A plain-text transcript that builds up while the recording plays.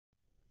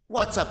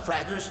What's up,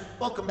 Fraggers?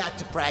 Welcome back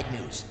to Frag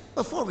News.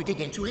 Before we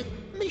dig into it,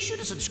 make sure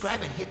to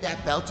subscribe and hit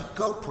that bell to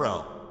go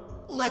pro.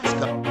 Let's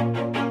go.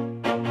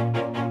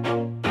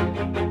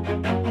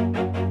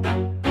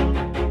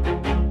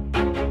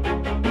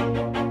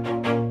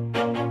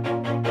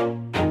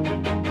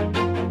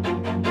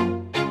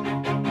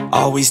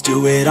 Always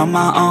do it on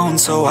my own,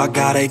 so I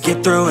gotta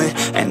get through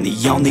it. And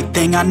the only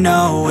thing I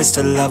know is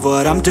to love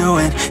what I'm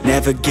doing.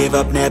 Never give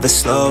up, never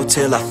slow,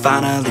 till I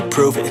finally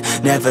prove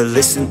it. Never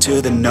listen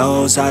to the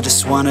no's, I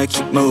just wanna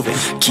keep moving.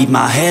 Keep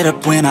my head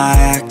up when I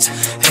act,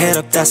 head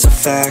up, that's a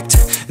fact.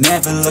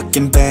 Never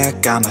looking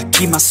back, I'ma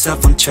keep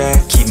myself on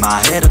track. Keep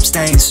my head up,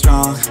 staying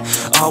strong,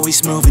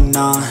 always moving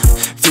on.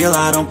 Feel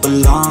I don't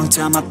belong,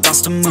 tell my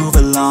thoughts to move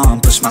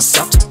along. Push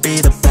myself to be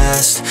the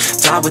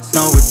best, die with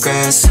no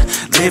regrets.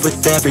 Live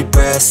with every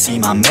breath, see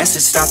my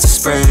message start to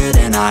spread.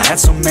 And I had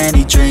so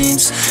many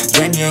dreams,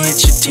 then you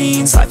hit your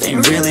teens. Life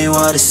ain't really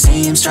what it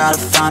seems, try to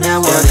find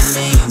out what it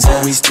means.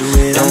 Always do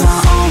it on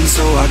my own,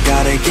 so I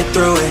gotta get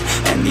through it.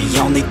 And the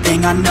only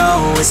thing I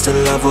know is to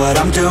love what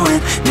I'm doing.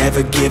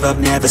 Never give up,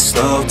 never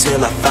slow,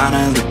 till I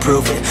finally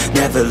prove it.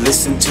 Never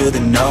listen to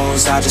the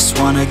no's, I just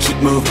wanna keep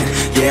moving.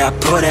 Yeah, I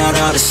put out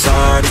all this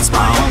art, it's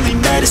my only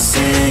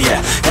medicine.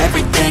 Yeah,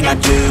 everything I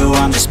do,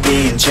 I'm just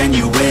being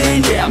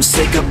genuine. Yeah, I'm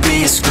sick of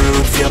being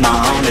screwed, feel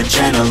my own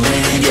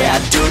adrenaline. Yeah, I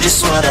do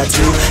just what I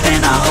do,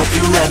 and I hope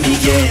you let me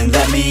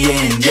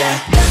in, yeah.